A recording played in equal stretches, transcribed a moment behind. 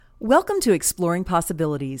Welcome to Exploring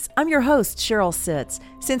Possibilities. I'm your host, Sheryl Sitz.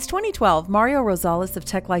 Since 2012, Mario Rosales of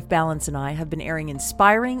Tech Life Balance and I have been airing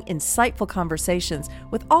inspiring, insightful conversations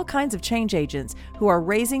with all kinds of change agents who are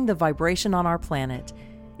raising the vibration on our planet.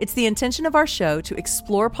 It's the intention of our show to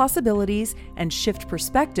explore possibilities and shift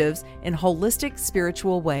perspectives in holistic,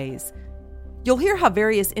 spiritual ways. You'll hear how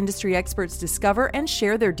various industry experts discover and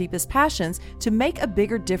share their deepest passions to make a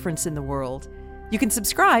bigger difference in the world. You can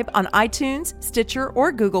subscribe on iTunes, Stitcher,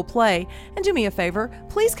 or Google Play. And do me a favor,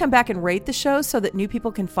 please come back and rate the show so that new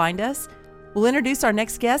people can find us. We'll introduce our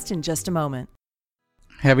next guest in just a moment.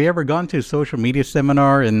 Have you ever gone to a social media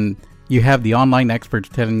seminar and you have the online experts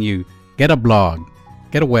telling you, get a blog,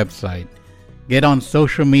 get a website, get on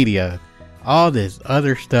social media, all this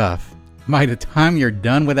other stuff? By the time you're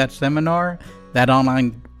done with that seminar, that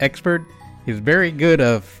online expert is very good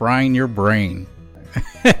at frying your brain.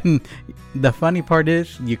 And the funny part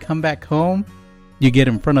is, you come back home, you get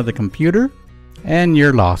in front of the computer, and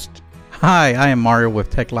you're lost. Hi, I am Mario with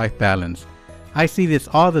Tech Life Balance. I see this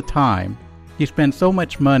all the time. You spend so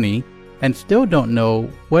much money and still don't know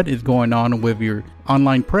what is going on with your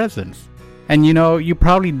online presence. And you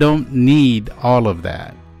probably don't need all of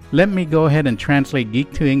that. Let me go ahead and translate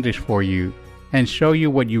Geek to English for you and show you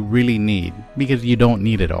what you really need, because you don't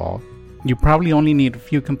need it all. You probably only need a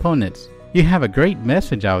few components. You have a great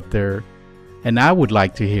message out there, and I would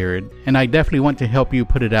like to hear it, and I definitely want to help you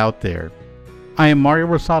put it out there. I am Mario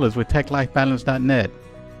Rosales with TechLifeBalance.net.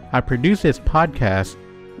 I produce this podcast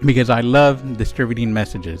because I love distributing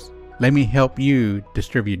messages. Let me help you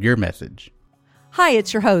distribute your message. Hi,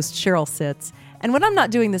 it's your host, Sheryl Sitz. And when I'm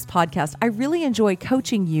not doing this podcast, I really enjoy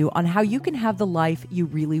coaching you on how you can have the life you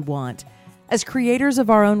really want. As creators of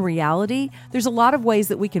our own reality, there's a lot of ways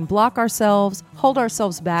that we can block ourselves, hold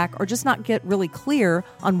ourselves back, or just not get really clear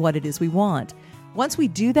on what it is we want. Once we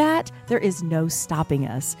do that, there is no stopping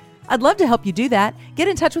us. I'd love to help you do that. Get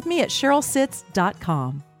in touch with me at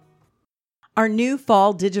SherylSitz.com. Our new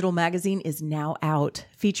fall digital magazine is now out,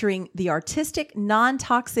 featuring the artistic,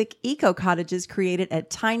 non-toxic eco-cottages created at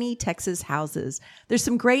tiny Texas houses. There's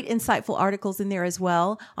some great, insightful articles in there as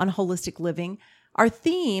well on holistic living. Our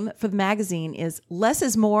theme for the magazine is less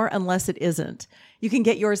is more unless it isn't. You can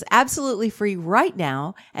get yours absolutely free right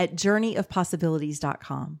now at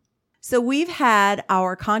journeyofpossibilities.com. So we've had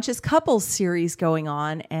our Conscious Couples series going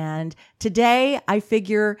on, and today I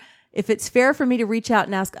figure if it's fair for me to reach out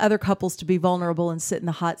and ask other couples to be vulnerable and sit in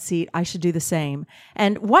the hot seat, I should do the same.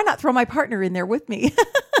 And why not throw my partner in there with me?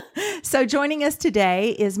 So joining us today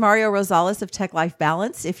is Mario Rosales of Tech Life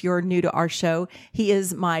Balance. If you're new to our show, he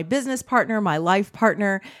is my business partner, my life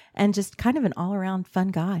partner, and just kind of an all-around fun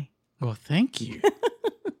guy. Well, thank you.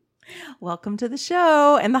 Welcome to the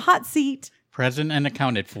show and the hot seat. Present and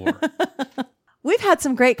accounted for. We've had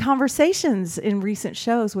some great conversations in recent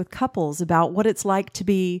shows with couples about what it's like to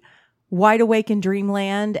be wide awake in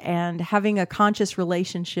dreamland and having a conscious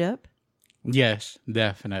relationship. Yes,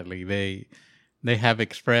 definitely. They have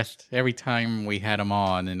expressed every time we had them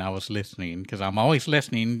on, and I was listening, because I'm always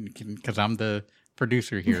listening, because I'm the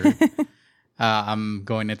producer here. I'm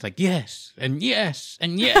going, it's like, yes, and yes,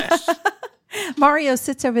 and yes. Mario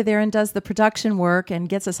sits over there and does the production work and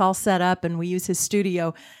gets us all set up, and we use his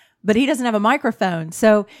studio. But he doesn't have a microphone.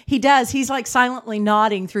 So he does. He's like silently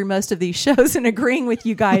nodding through most of these shows and agreeing with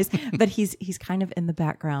you guys. But he's kind of in the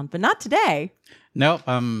background. But not today. No,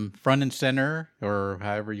 front and center, or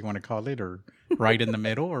however you want to call it, or right in the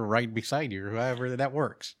middle, or right beside you, or however that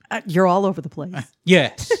works. You're all over the place.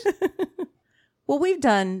 Yes. Well, we've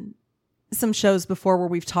done some shows before where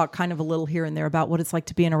we've talked kind of a little here and there about what it's like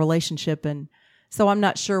to be in a relationship. And so I'm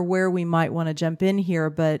not sure where we might want to jump in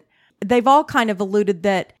here. But they've all kind of alluded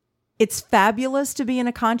that it's fabulous to be in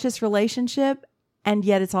a conscious relationship, and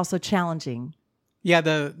yet it's also challenging. Yeah,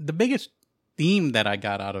 the biggest theme that I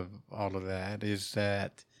got out of all of that is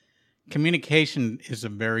that communication is a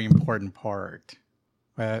very important part.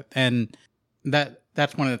 And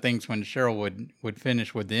that's one of the things when Sheryl would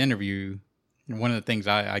finish with the interview, one of the things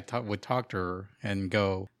I would talk to her and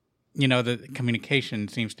go, the communication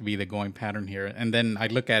seems to be the going pattern here. And then I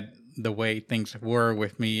look at the way things were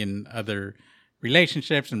with me in other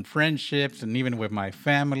relationships and friendships, and even with my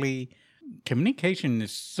family. Communication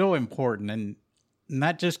is so important, and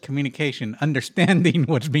not just communication, understanding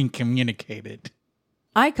what's being communicated.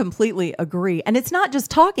 I completely agree. And it's not just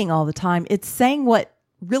talking all the time. It's saying what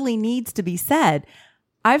really needs to be said.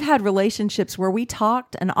 I've had relationships where we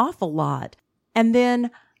talked an awful lot, and then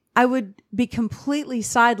I would be completely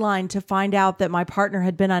sidelined to find out that my partner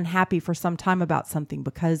had been unhappy for some time about something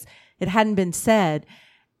because it hadn't been said.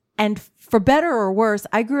 And for better or worse,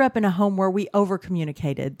 I grew up in a home where we over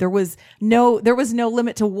communicated. There was no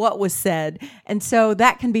limit to what was said. And so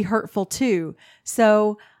that can be hurtful too.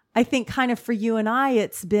 So I think kind of for you and I,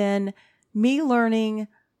 it's been me learning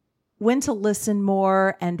when to listen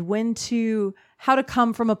more and how to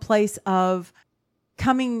come from a place of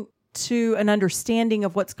coming to an understanding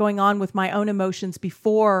of what's going on with my own emotions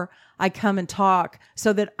before I come and talk,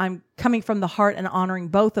 so that I'm coming from the heart and honoring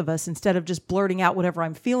both of us instead of just blurting out whatever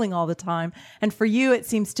I'm feeling all the time. And for you, it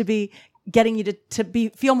seems to be getting you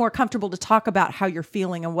to feel more comfortable to talk about how you're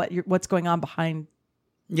feeling and what's going on behind.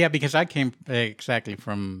 Yeah, because I came exactly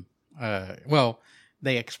from,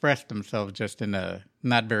 they expressed themselves just in a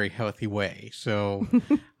not very healthy way. So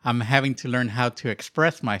I'm having to learn how to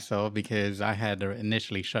express myself because I had to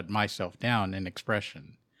initially shut myself down in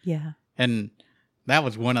expression. Yeah. And that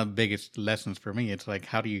was one of the biggest lessons for me. It's like,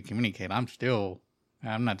 how do you communicate? I'm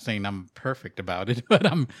not saying I'm perfect about it, but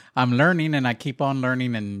I'm learning, and I keep on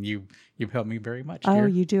learning, and you've helped me very much, dear. Oh,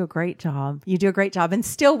 you do a great job. You do a great job. And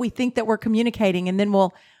still we think that we're communicating, and then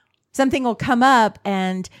something will come up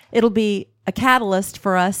and it'll be a catalyst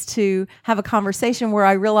for us to have a conversation where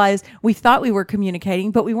I realize we thought we were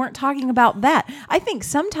communicating, but we weren't talking about that. I think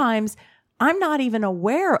sometimes I'm not even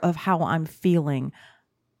aware of how I'm feeling.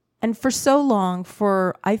 And for so long,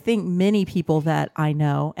 I think many people that I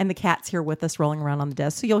know, and the cat's here with us rolling around on the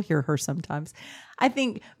desk, so you'll hear her sometimes. I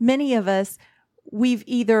think many of us, we've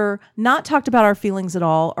either not talked about our feelings at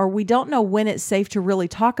all, or we don't know when it's safe to really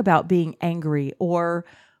talk about being angry, or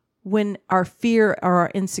when our fear or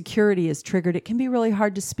our insecurity is triggered, it can be really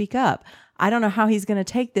hard to speak up. I don't know how he's going to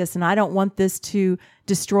take this, and I don't want this to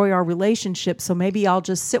destroy our relationship, so maybe I'll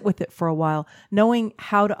just sit with it for a while. Knowing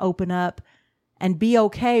how to open up and be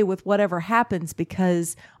okay with whatever happens,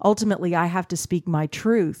 because ultimately I have to speak my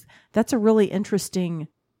truth. That's a really interesting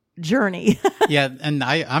journey. Yeah, and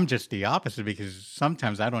I'm just the opposite, because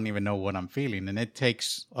sometimes I don't even know what I'm feeling, and it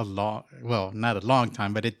takes not a long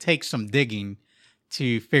time, but it takes some digging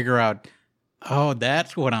to figure out, oh,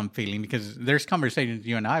 that's what I'm feeling, because there's conversations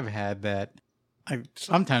you and I've had that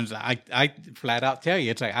sometimes I flat out tell you,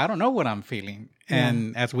 it's like, I don't know what I'm feeling. Yeah.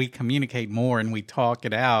 And as we communicate more and we talk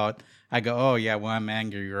it out, I go, oh, yeah, well, I'm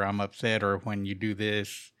angry, or I'm upset, or when you do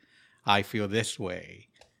this, I feel this way.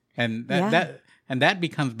 And that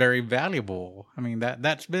becomes very valuable. I mean,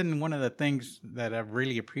 that's been one of the things that I've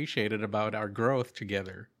really appreciated about our growth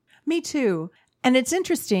together. Me too. And it's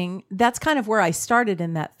interesting. That's kind of where I started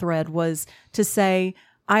in that thread, was to say,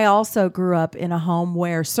 I also grew up in a home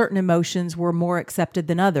where certain emotions were more accepted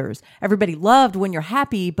than others. Everybody loved when you're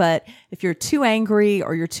happy, but if you're too angry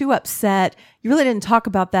or you're too upset, you really didn't talk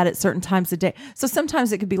about that at certain times of day. So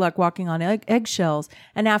sometimes it could be like walking on eggshells.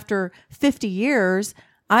 And after 50 years,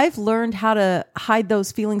 I've learned how to hide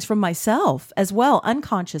those feelings from myself as well,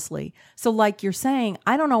 unconsciously. So like you're saying,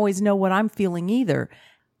 I don't always know what I'm feeling either.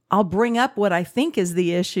 I'll bring up what I think is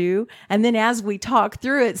the issue, and then as we talk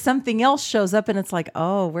through it, something else shows up, and it's like,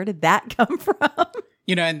 oh, where did that come from?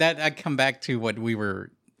 And that I come back to what we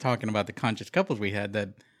were talking about, the conscious couples we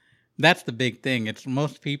had, that's the big thing. It's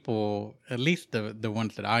most people, at least the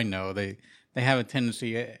ones that I know, they have a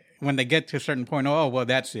tendency, when they get to a certain point, oh, well,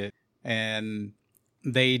 that's it. And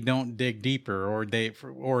they don't dig deeper, or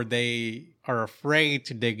they are afraid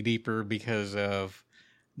to dig deeper because of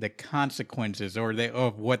the consequences, or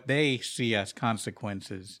of what they see as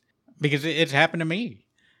consequences. Because it's happened to me.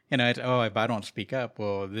 It's, if I don't speak up,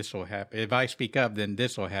 well, this will happen. If I speak up, then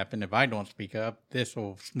this will happen. If I don't speak up, this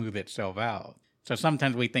will smooth itself out. So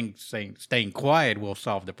sometimes we think staying quiet will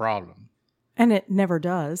solve the problem. And it never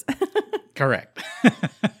does. Correct.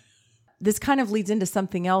 This kind of leads into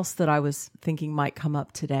something else that I was thinking might come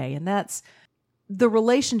up today, and that's the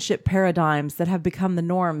relationship paradigms that have become the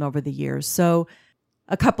norm over the years. So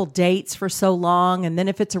a couple dates for so long, and then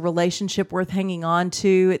if it's a relationship worth hanging on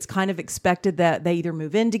to, it's kind of expected that they either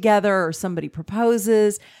move in together or somebody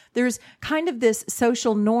proposes. There's kind of this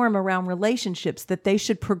social norm around relationships that they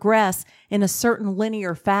should progress in a certain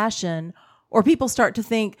linear fashion, or people start to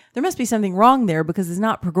think there must be something wrong there because it's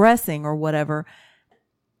not progressing or whatever.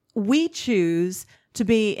 We choose to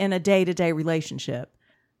be in a day-to-day relationship.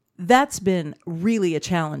 That's been really a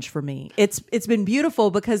challenge for me. It's been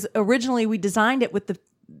beautiful because originally we designed it with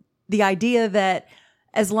the idea that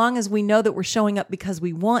as long as we know that we're showing up because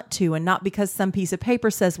we want to, and not because some piece of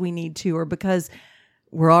paper says we need to, or because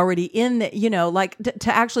we're already in the,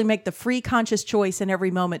 to actually make the free conscious choice in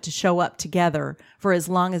every moment to show up together for as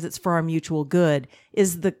long as it's for our mutual good,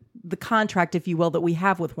 is the contract, if you will, that we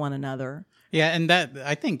have with one another. Yeah, and that,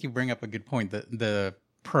 I think you bring up a good point, the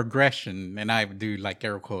progression, and I do like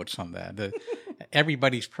air quotes on that.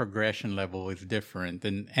 everybody's progression level is different.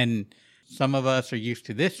 And some of us are used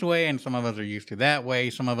to this way, and some of us are used to that way.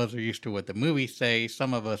 Some of us are used to what the movies say.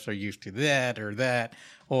 Some of us are used to that.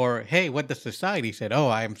 Or, hey, what the society said. Oh,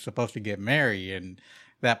 I'm supposed to get married. And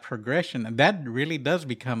that progression, that really does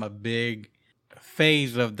become a big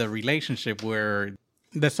phase of the relationship where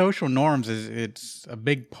the social norms it's a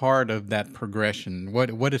big part of that progression.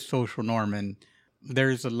 What is social norm? And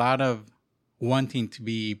there's a lot of wanting to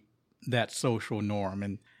be that social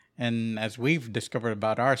norm. And as we've discovered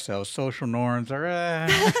about ourselves, social norms are...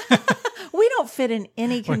 We don't fit in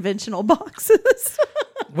any conventional boxes.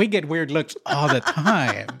 We get weird looks all the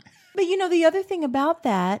time. But the other thing about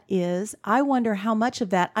that is I wonder how much of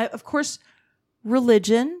that, of course,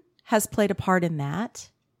 religion has played a part in that,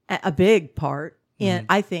 a big part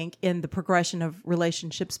I think, in the progression of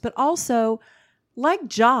relationships, but also like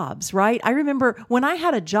jobs, right? I remember when I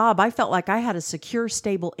had a job, I felt like I had a secure,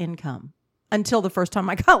 stable income until the first time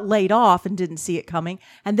I got laid off and didn't see it coming.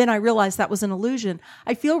 And then I realized that was an illusion.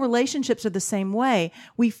 I feel relationships are the same way.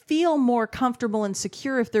 We feel more comfortable and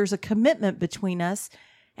secure if there's a commitment between us.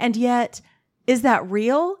 And yet, is that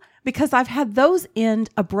real? Because I've had those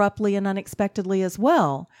end abruptly and unexpectedly as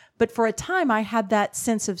well. But for a time, I had that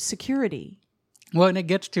sense of security. Well, and it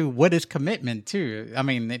gets to what is commitment, too. I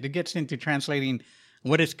mean, it gets into translating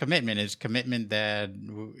what is commitment. Is commitment that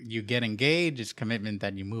you get engaged? Is commitment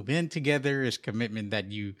that you move in together? Is commitment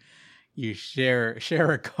that you share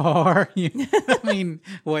a car? I mean,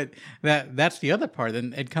 that's the other part.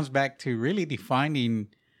 And it comes back to really defining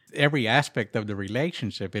every aspect of the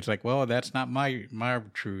relationship. It's like, well, that's not my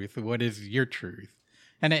truth. What is your truth?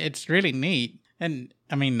 And it's really neat. And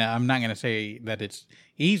I mean, I'm not going to say that it's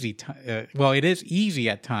easy. Well, it is easy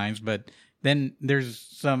at times, but then there's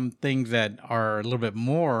some things that are a little bit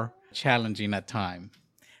more challenging at times.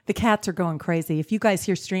 The cats are going crazy. If you guys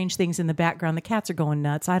hear strange things in the background, the cats are going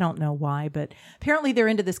nuts. I don't know why, but apparently they're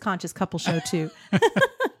into this conscious couple show too.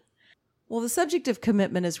 Well, the subject of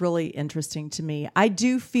commitment is really interesting to me. I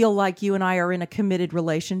do feel like you and I are in a committed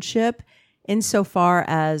relationship insofar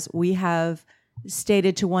as we have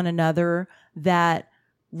stated to one another that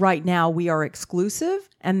right now we are exclusive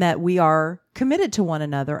and that we are committed to one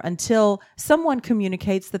another until someone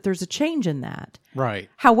communicates that there's a change in that. Right.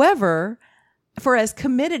 However, for as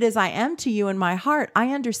committed as I am to you in my heart,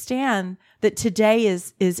 I understand that today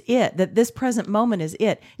is it, that this present moment is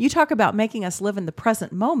it. You talk about making us live in the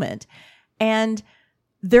present moment, and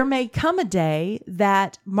there may come a day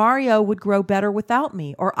that Mario would grow better without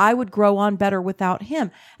me, or I would grow on better without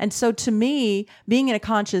him. And so to me, being in a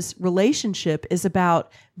conscious relationship is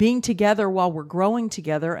about being together while we're growing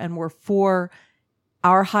together and we're for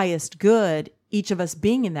our highest good, each of us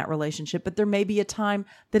being in that relationship. But there may be a time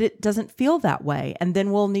that it doesn't feel that way, and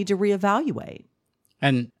then we'll need to reevaluate.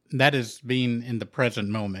 And that is being in the present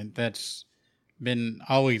moment. That's been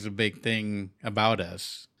always a big thing about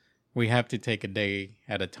us. We have to take a day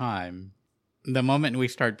at a time. The moment we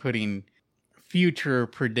start putting future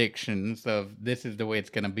predictions of this is the way it's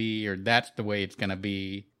going to be or that's the way it's going to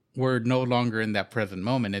be, we're no longer in that present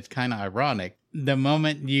moment. It's kind of ironic. The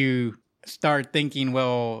moment you start thinking,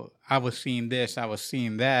 well, I was seeing this, I was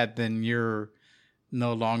seeing that, then you're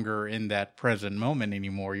no longer in that present moment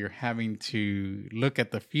anymore. You're having to look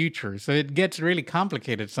at the future. So it gets really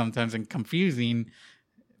complicated sometimes and confusing,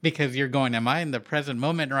 because you're going, am I in the present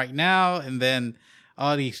moment right now? And then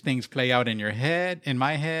all these things play out in your head, in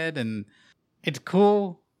my head. And it's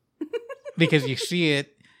cool because you see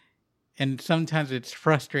it. And sometimes it's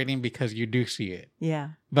frustrating because you do see it.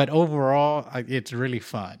 Yeah. But overall, it's really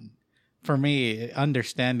fun. For me,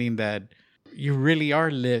 understanding that you really are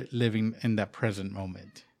living in that present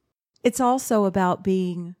moment. It's also about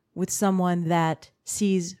being with someone that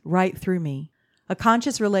sees right through me. A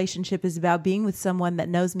conscious relationship is about being with someone that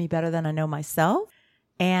knows me better than I know myself.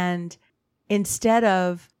 And instead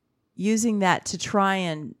of using that to try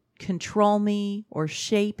and control me or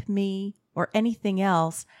shape me or anything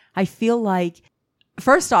else, I feel like,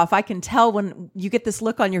 first off, I can tell when you get this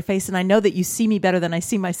look on your face and I know that you see me better than I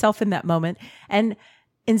see myself in that moment. And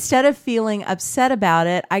instead of feeling upset about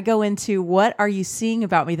it, I go into, what are you seeing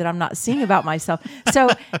about me that I'm not seeing about myself? So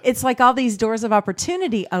it's like all these doors of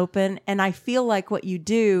opportunity open. And I feel like what you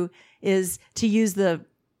do is, to use a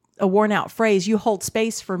worn out phrase, you hold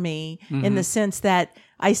space for me in the sense that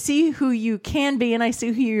I see who you can be and I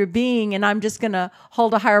see who you're being, and I'm just going to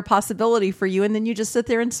hold a higher possibility for you. And then you just sit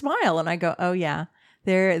there and smile. And I go, oh yeah,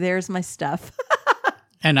 there's my stuff.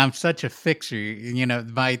 And I'm such a fixer,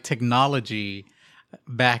 my technology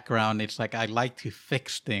background, it's like I like to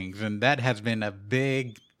fix things, and that has been a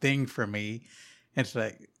big thing for me. It's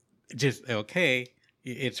like, just okay,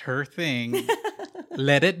 it's her thing.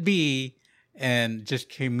 let it be and just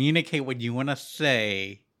communicate what you want to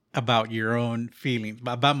say about your own feelings,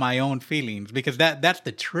 about my own feelings, because that's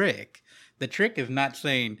the trick. The trick is not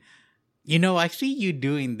saying, I see you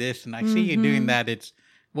doing this and I see you doing that. It's,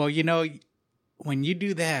 well, when you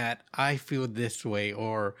do that, I feel this way,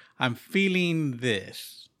 or I'm feeling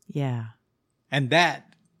this. Yeah. And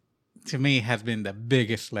that, to me, has been the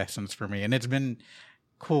biggest lessons for me. And it's been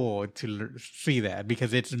cool to see that,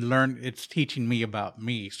 because it's teaching me about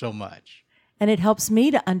me so much. And it helps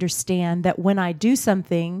me to understand that when I do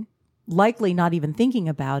something, likely not even thinking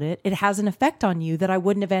about it, it has an effect on you that I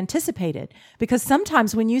wouldn't have anticipated. Because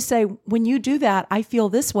sometimes when you say, when you do that, I feel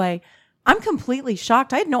this way, I'm completely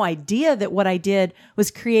shocked. I had no idea that what I did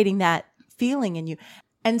was creating that feeling in you.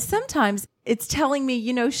 And sometimes it's telling me,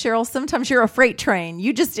 Sheryl, sometimes you're a freight train.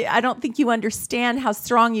 I don't think you understand how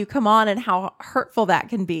strong you come on and how hurtful that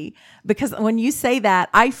can be. Because when you say that,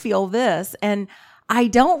 I feel this, and I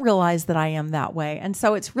don't realize that I am that way. And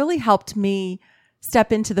so it's really helped me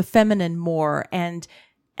step into the feminine more and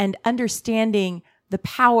understanding the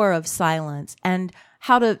power of silence and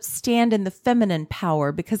how to stand in the feminine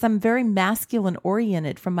power, because I'm very masculine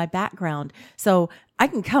oriented from my background. So I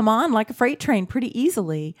can come on like a freight train pretty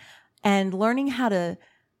easily, and learning how to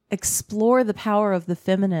explore the power of the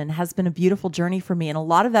feminine has been a beautiful journey for me. And a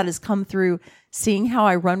lot of that has come through seeing how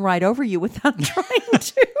I run right over you without trying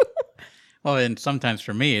to. Well, and sometimes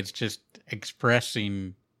for me, it's just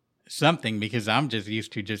expressing something, because I'm just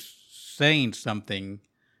used to just saying something.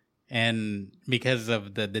 And because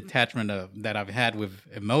of the detachment that I've had with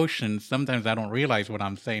emotions, sometimes I don't realize what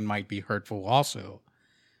I'm saying might be hurtful also.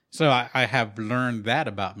 So I have learned that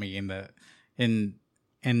about me in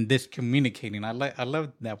this communicating. I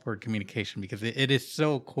love that word communication, because it is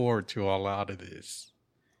so core to a lot of this.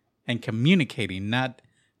 And communicating, not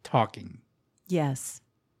talking. Yes.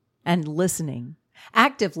 And listening.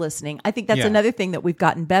 Active listening. I think that's another thing that we've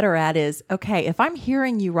gotten better at is, okay, if I'm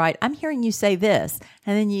hearing you right, I'm hearing you say this.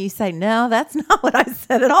 And then you say, no, that's not what I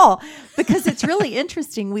said at all. Because it's really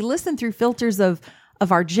interesting. We listen through filters of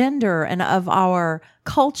our gender and of our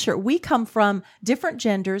culture. We come from different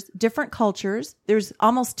genders, different cultures. There's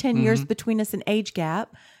almost 10 years between us in age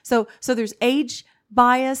gap. So there's age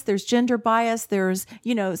bias, there's gender bias, there's,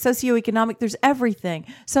 socioeconomic, there's everything.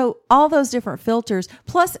 So all those different filters,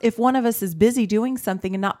 plus if one of us is busy doing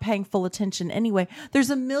something and not paying full attention anyway, there's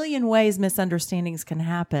a million ways misunderstandings can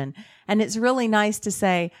happen. And it's really nice to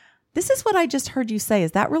say, this is what I just heard you say.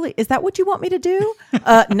 Is that what you want me to do?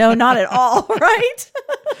 No, not at all. Right?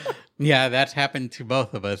 Yeah, that's happened to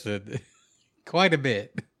both of us quite a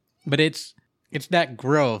bit, but it's that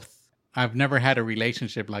growth. I've never had a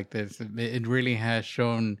relationship like this. It really has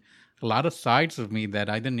shown a lot of sides of me that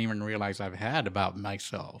I didn't even realize I've had about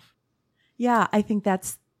myself. Yeah, I think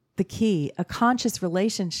that's the key. A conscious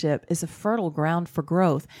relationship is a fertile ground for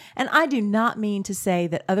growth. And I do not mean to say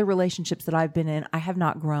that other relationships that I've been in, I have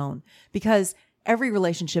not grown, because every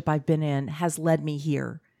relationship I've been in has led me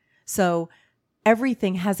here. So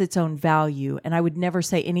everything has its own value, and I would never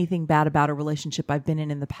say anything bad about a relationship I've been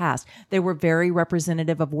in the past. They were very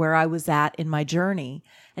representative of where I was at in my journey.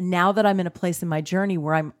 And now that I'm in a place in my journey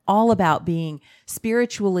where I'm all about being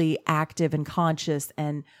spiritually active and conscious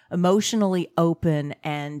and emotionally open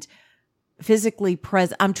and physically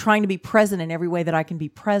present, I'm trying to be present in every way that I can be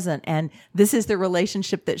present. And this is the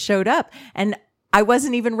relationship that showed up. And I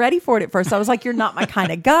wasn't even ready for it at first. I was like, you're not my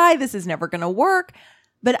kind of guy. This is never going to work.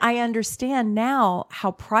 But I understand now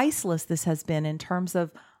how priceless this has been in terms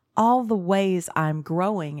of all the ways I'm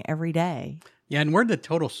growing every day. Yeah, and we're the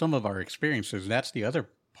total sum of our experiences. That's the other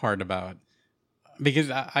part about,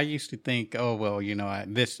 because I used to think, oh, well,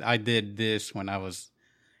 I did this when I was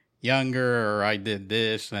younger, or I did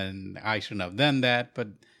this and I shouldn't have done that. But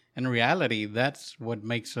in reality, that's what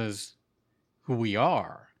makes us who we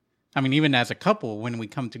are. I mean, even as a couple, when we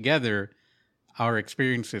come together, our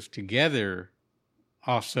experiences together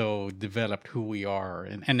also developed who we are,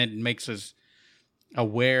 and it makes us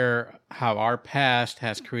aware how our past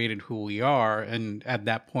has created who we are, and at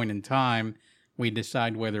that point in time we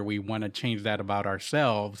decide whether we want to change that about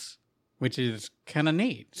ourselves, which is kind of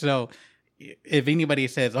neat. So if anybody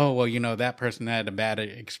says, oh, well, that person had a bad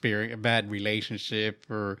experience, a bad relationship,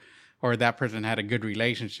 or that person had a good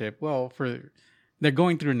relationship, well, they're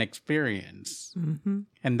going through an experience.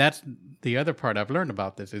 And that's the other part I've learned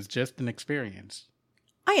about this, is just an experience.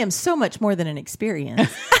 I am so much more than an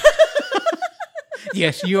experience.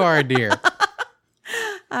 Yes, you are, dear.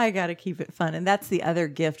 I got to keep it fun. And that's the other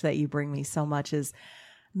gift that you bring me so much is,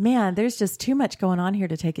 man, there's just too much going on here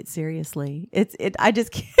to take it seriously. I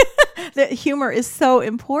just can't. The humor is so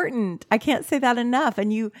important. I can't say that enough.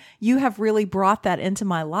 And you have really brought that into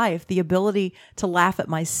my life, the ability to laugh at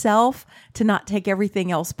myself, to not take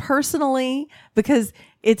everything else personally, because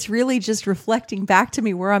it's really just reflecting back to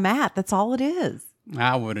me where I'm at. That's all it is.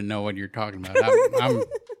 I wouldn't know what you're talking about.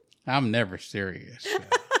 I'm never serious. So.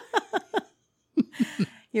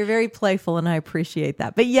 You're very playful, and I appreciate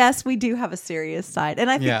that. But yes, we do have a serious side. And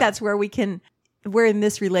I think that's where where in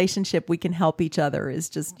this relationship we can help each other, is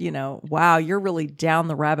just, wow, you're really down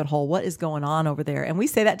the rabbit hole. What is going on over there? And we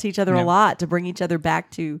say that to each other a lot, to bring each other back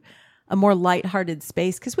to a more lighthearted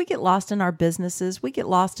space, because we get lost in our businesses. We get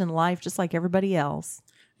lost in life just like everybody else.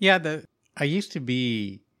 Yeah, I used to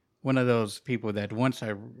be one of those people that once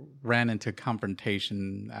I ran into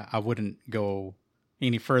confrontation, I wouldn't go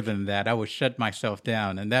any further than that. I would shut myself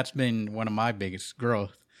down. And that's been one of my biggest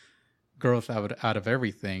growth out of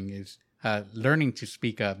everything, is learning to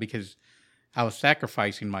speak up, because I was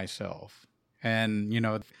sacrificing myself. And,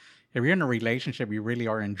 if you're in a relationship you really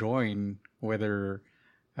are enjoying, whether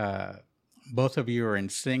both of you are in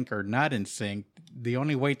sync or not in sync, the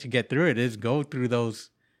only way to get through it is go through those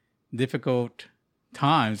difficult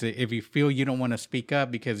times. If you feel you don't want to speak up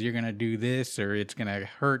because you're going to do this or it's going to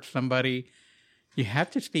hurt somebody, you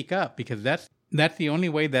have to speak up, because that's the only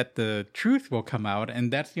way that the truth will come out,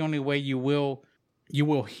 and that's the only way you will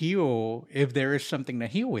heal, if there is something to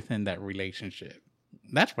heal within that relationship.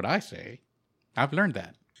 That's what I say. I've learned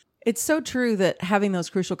that. It's so true that having those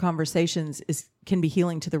crucial conversations can be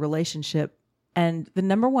healing to the relationship. And the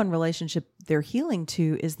number one relationship they're healing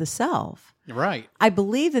to is the self. Right. I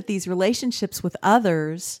believe that these relationships with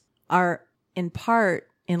others are in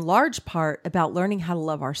large part, about learning how to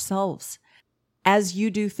love ourselves. As you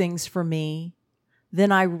do things for me,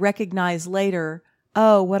 then I recognize later,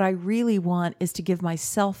 oh, what I really want is to give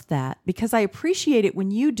myself that, because I appreciate it when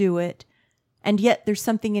you do it, and yet there's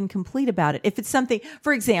something incomplete about it. If it's something,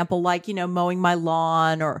 for example, like, mowing my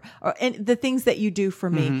lawn or and the things that you do for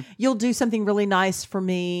me, mm-hmm. You'll do something really nice for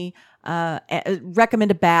me,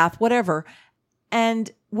 recommend a bath, whatever. And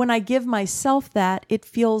when I give myself that, it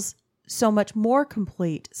feels so much more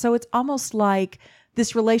complete. So it's almost like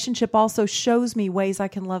this relationship also shows me ways I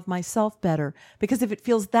can love myself better, because if it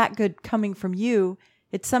feels that good coming from you,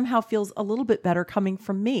 it somehow feels a little bit better coming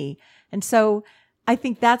from me. And so I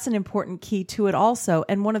think that's an important key to it also.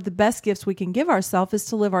 And one of the best gifts we can give ourselves is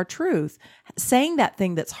to live our truth, saying that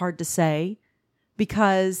thing that's hard to say,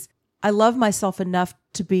 because I love myself enough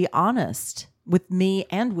to be honest with me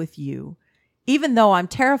and with you, even though I'm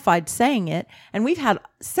terrified saying it. And we've had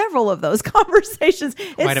several of those conversations.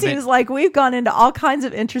 It seems like we've gone into all kinds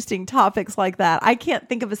of interesting topics like that. I can't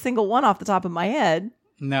think of a single one off the top of my head.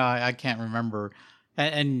 No, I can't remember.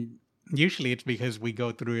 And usually it's because we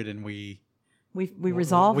go through it and we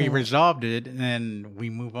resolved it, and then we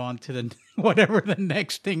move on to the whatever the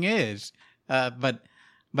next thing is. But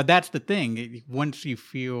that's the thing. Once you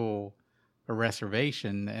feel a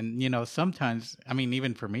reservation, and sometimes,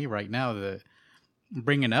 even for me right now, the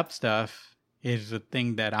bringing up stuff is a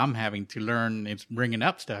thing that I'm having to learn. It's bringing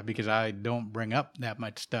up stuff, because I don't bring up that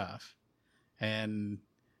much stuff, and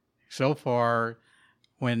so far,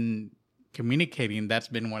 when communicating, that's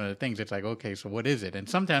been one of the things. It's like, okay, so what is it? And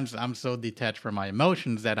sometimes I'm so detached from my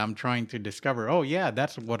emotions that I'm trying to discover, oh yeah,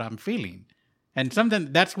 that's what I'm feeling. And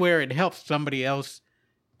sometimes that's where it helps somebody else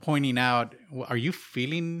pointing out, are you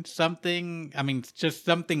feeling something? It's just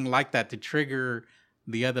something like that to trigger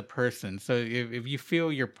the other person. So if you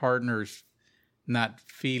feel your partner's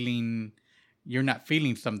you're not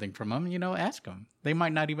feeling something from them, ask them. They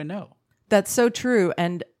might not even know. That's so true.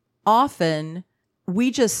 And often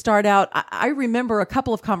we just start out, I remember a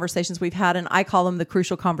couple of conversations we've had, and I call them the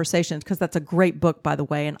crucial conversations, because that's a great book, by the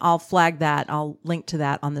way, and I'll flag that. I'll link to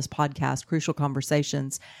that on this podcast, Crucial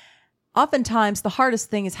Conversations. Oftentimes, the hardest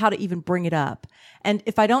thing is how to even bring it up. And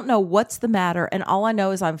if I don't know what's the matter, and all I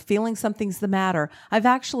know is I'm feeling something's the matter, I've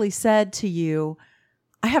actually said to you,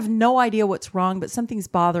 I have no idea what's wrong, but something's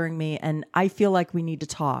bothering me, and I feel like we need to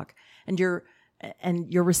talk. And you're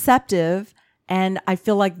receptive. And I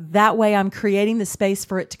feel like that way I'm creating the space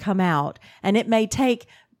for it to come out. And it may take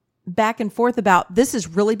back and forth about, this has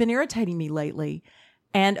really been irritating me lately.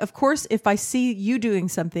 And of course, if I see you doing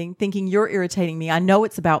something, thinking you're irritating me, I know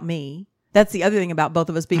it's about me. That's the other thing about both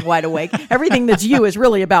of us being wide awake. Everything that's you is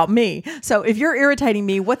really about me. So if you're irritating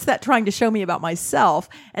me, what's that trying to show me about myself?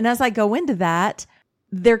 And as I go into that,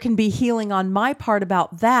 there can be healing on my part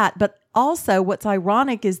about that. But also what's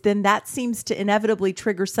ironic is then that seems to inevitably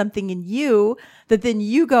trigger something in you that then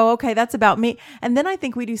you go, okay, that's about me. And then I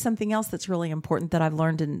think we do something else that's really important that I've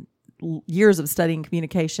learned in years of studying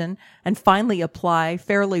communication and finally apply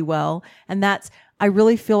fairly well. And that's, I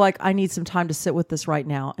really feel like I need some time to sit with this right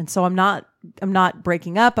now. And so I'm not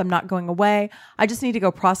breaking up. I'm not going away. I just need to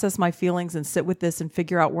go process my feelings and sit with this and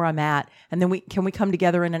figure out where I'm at. And then we come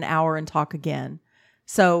together in an hour and talk again.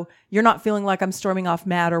 So you're not feeling like I'm storming off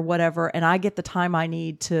mad or whatever. And I get the time I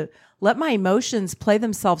need to let my emotions play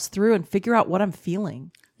themselves through and figure out what I'm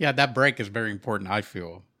feeling. Yeah, that break is very important, I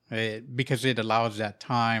feel, because it allows that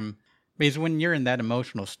time. Because when you're in that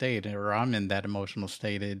emotional state, or I'm in that emotional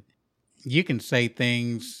state, you can say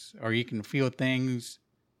things or you can feel things,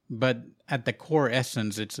 but at the core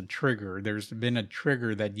essence, it's a trigger. There's been a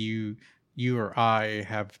trigger that you or I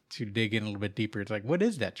have to dig in a little bit deeper. It's like, what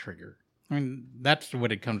is that trigger? I mean, that's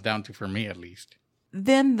what it comes down to for me, at least.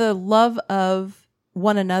 Then the love of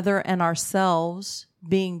one another and ourselves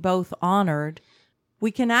being both honored,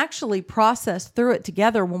 we can actually process through it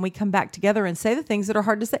together when we come back together and say the things that are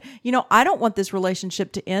hard to say. You know, I don't want this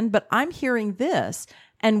relationship to end, but I'm hearing this.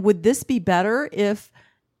 And would this be better if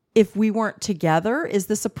we weren't together? Is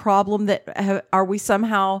this a problem that are we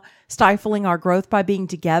somehow stifling our growth by being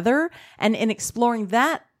together? And in exploring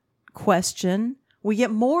that question, we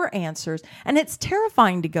get more answers. And it's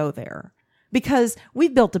terrifying to go there because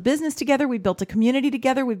we've built a business together. We've built a community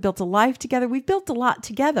together. We've built a life together. We've built a lot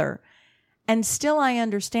together. And still I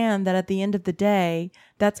understand that at the end of the day,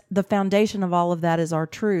 that's the foundation of all of that is our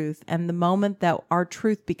truth. And the moment that our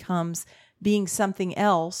truth becomes being something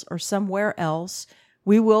else or somewhere else,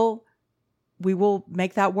 we will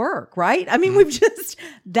make that work, right? I mean,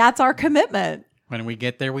 that's our commitment. When we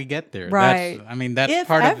get there, we get there. Right. That's if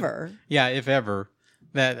part ever. of, yeah, if ever.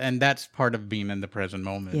 That's part of being in the present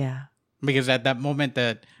moment. Yeah. Because at that moment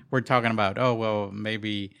that we're talking about, oh, well,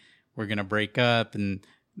 maybe we're going to break up and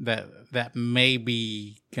that may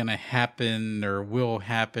be going to happen or will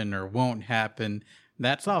happen or won't happen.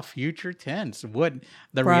 That's all future tense. What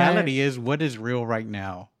the reality is, what is real right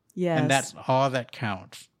now. Yes. And that's all that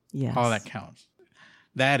counts. Yes. All that counts.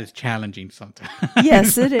 That is challenging sometimes.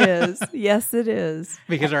 Yes, it is. Yes, it is.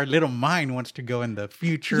 Because our little mind wants to go in the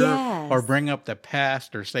future or bring up the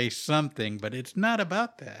past or say something, but it's not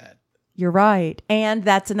about that. You're right. And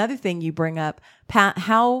that's another thing you bring up,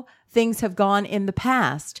 how things have gone in the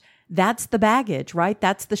past. That's the baggage, right?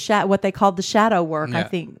 That's the what they called the shadow work. Yeah. I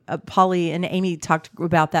think Polly and Amy talked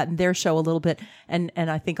about that in their show a little bit. And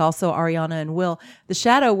I think also Ariana and Will. The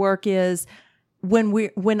shadow work is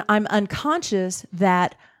when I'm unconscious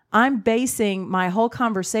that I'm basing my whole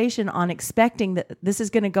conversation on expecting that this is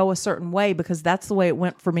going to go a certain way because that's the way it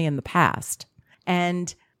went for me in the past.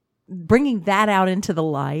 And bringing that out into the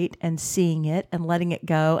light and seeing it and letting it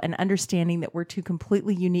go and understanding that we're two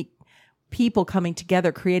completely unique people coming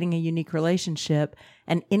together, creating a unique relationship,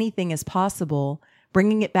 and anything is possible,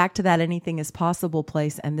 bringing it back to that anything is possible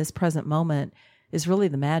place and this present moment is really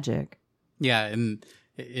the magic. Yeah, and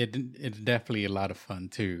it's definitely a lot of fun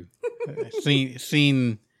too.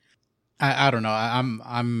 Seeing, I don't know.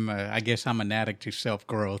 I guess I'm an addict to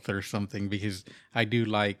self-growth or something because I do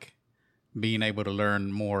like being able to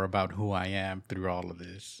learn more about who I am through all of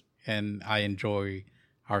this, and I enjoy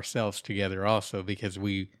ourselves together also because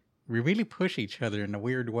we really push each other in a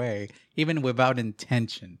weird way, even without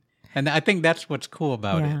intention. And I think that's what's cool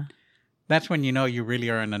about it. That's when you know you really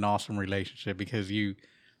are in an awesome relationship because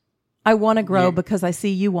I want to grow because I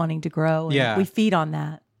see you wanting to grow. And we feed on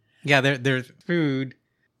that. Yeah, there's food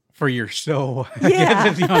for your soul. I guess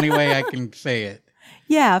that's the only way I can say it.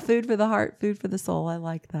 Yeah, food for the heart, food for the soul. I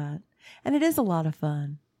like that. And it is a lot of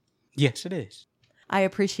fun. Yes, it is. I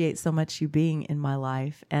appreciate so much you being in my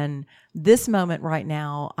life. And this moment right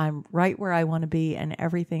now, I'm right where I want to be and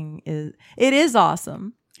everything is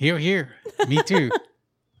awesome. Hear, hear. Me too.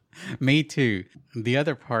 Me too. The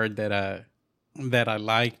other part that I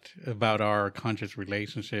liked about our conscious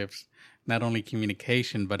relationships, not only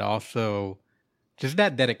communication, but also just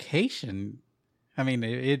that dedication. I mean,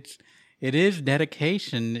 it is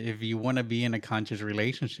dedication if you want to be in a conscious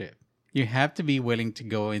relationship. You have to be willing to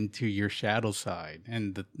go into your shadow side.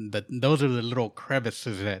 And those are the little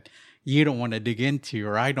crevices that you don't want to dig into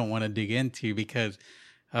or I don't want to dig into because,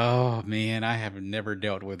 oh man, I have never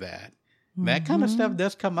dealt with that. Mm-hmm. That kind of stuff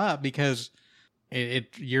does come up because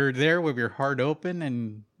you're there with your heart open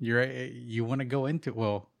and you want to go into,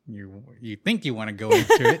 well, you think you want to go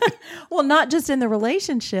into it. Well, not just in the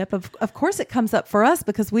relationship. Of course it comes up for us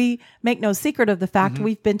because we make no secret of the fact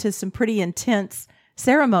we've been to some pretty intense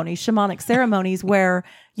ceremonies, shamanic ceremonies where,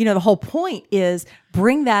 the whole point is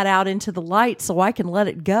bring that out into the light so I can let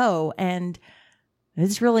it go. And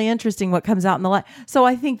it's really interesting what comes out in the light. So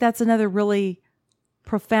I think that's another really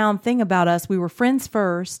profound thing about us. We were friends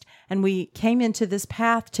first and we came into this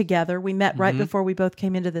path together. We met right before we both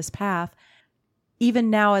came into this path. Even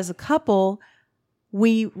now as a couple,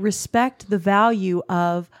 we respect the value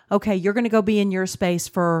of, okay, you're going to go be in your space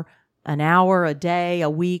for an hour, a day, a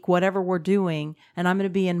week, whatever we're doing, and I'm going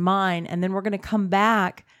to be in mine, and then we're going to come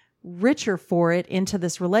back richer for it into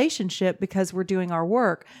this relationship because we're doing our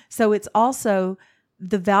work. So it's also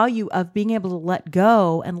the value of being able to let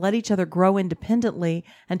go and let each other grow independently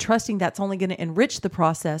and trusting that's only going to enrich the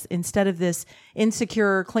process instead of this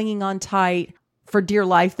insecure clinging on tight for dear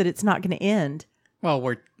life that it's not going to end. Well,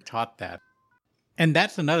 we're taught that. And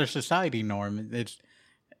that's another society norm. It's,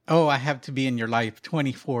 oh, I have to be in your life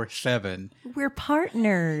 24/7. We're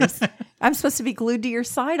partners. I'm supposed to be glued to your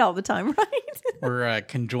side all the time, right? We're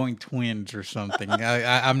conjoined twins or something.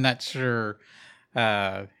 I'm not sure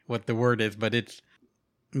what the word is, but it's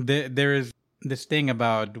there is this thing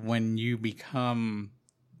about when you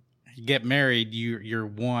get married, you're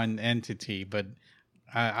one entity. But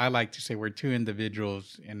I like to say we're two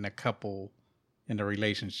individuals in a couple in a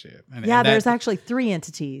relationship. And there's actually three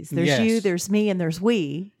entities. There's you, there's me, and there's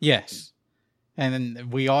we. Yes. And then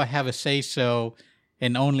we all have a say-so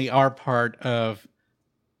in only our part of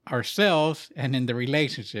ourselves and in the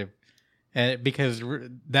relationship. Because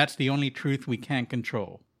that's the only truth we can't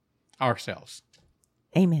control. Ourselves.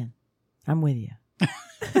 Amen. I'm with you.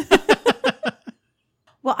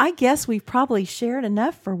 Well, I guess we've probably shared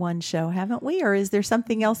enough for one show, haven't we? Or is there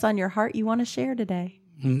something else on your heart you want to share today?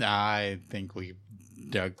 I think we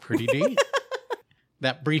dug pretty deep.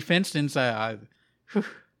 That brief instance, that's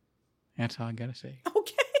all I got to say.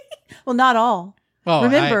 Okay. Well, not all. Oh,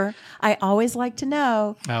 remember, I always like to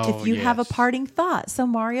know if you have a yes. parting thought. So,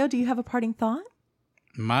 Mario, do you have a parting thought?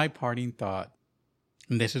 My parting thought,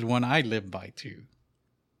 and this is one I live by too.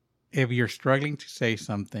 If you're struggling to say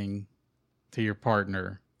something to your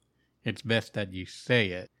partner, it's best that you say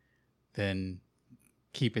it than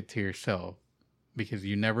keep it to yourself. Because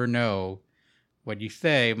you never know what you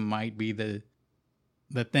say might be the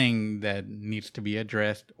thing that needs to be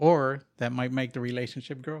addressed or that might make the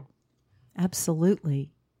relationship grow.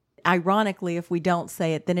 Absolutely. Ironically, if we don't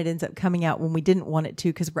say it, then it ends up coming out when we didn't want it to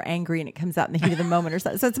because we're angry and it comes out in the heat of the moment or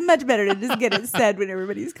something. So it's much better to just get it said when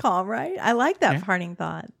everybody's calm, right? I like that parting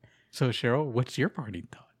thought. So, Sheryl, what's your parting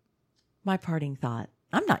thought? My parting thought.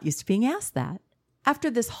 I'm not used to being asked that. After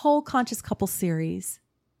this whole Conscious Couple series,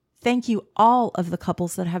 thank you all of the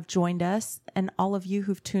couples that have joined us and all of you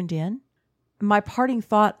who've tuned in. My parting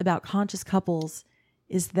thought about Conscious Couples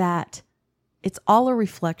is that it's all a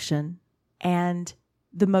reflection, and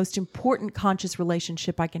the most important conscious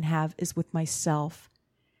relationship I can have is with myself.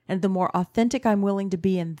 And the more authentic I'm willing to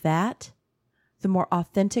be in that, the more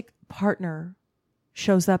authentic partner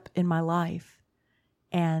shows up in my life.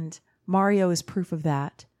 And Mario is proof of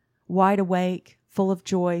that. Wide awake, full of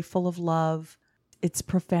joy, full of love. It's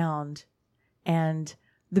profound. And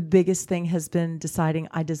the biggest thing has been deciding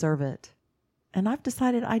I deserve it. And I've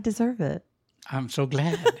decided I deserve it. I'm so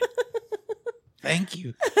glad. Thank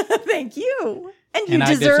you. Thank you. And you and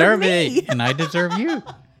deserve I deserve me. it. And I deserve you.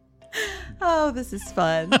 Oh, this is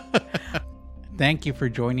fun. Thank you for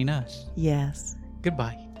joining us. Yes.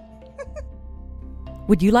 Goodbye.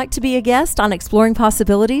 Would you like to be a guest on Exploring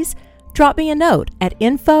Possibilities? Drop me a note at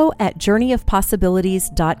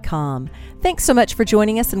info@journeyofpossibilities.com. Thanks so much for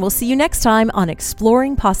joining us, and we'll see you next time on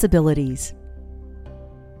Exploring Possibilities.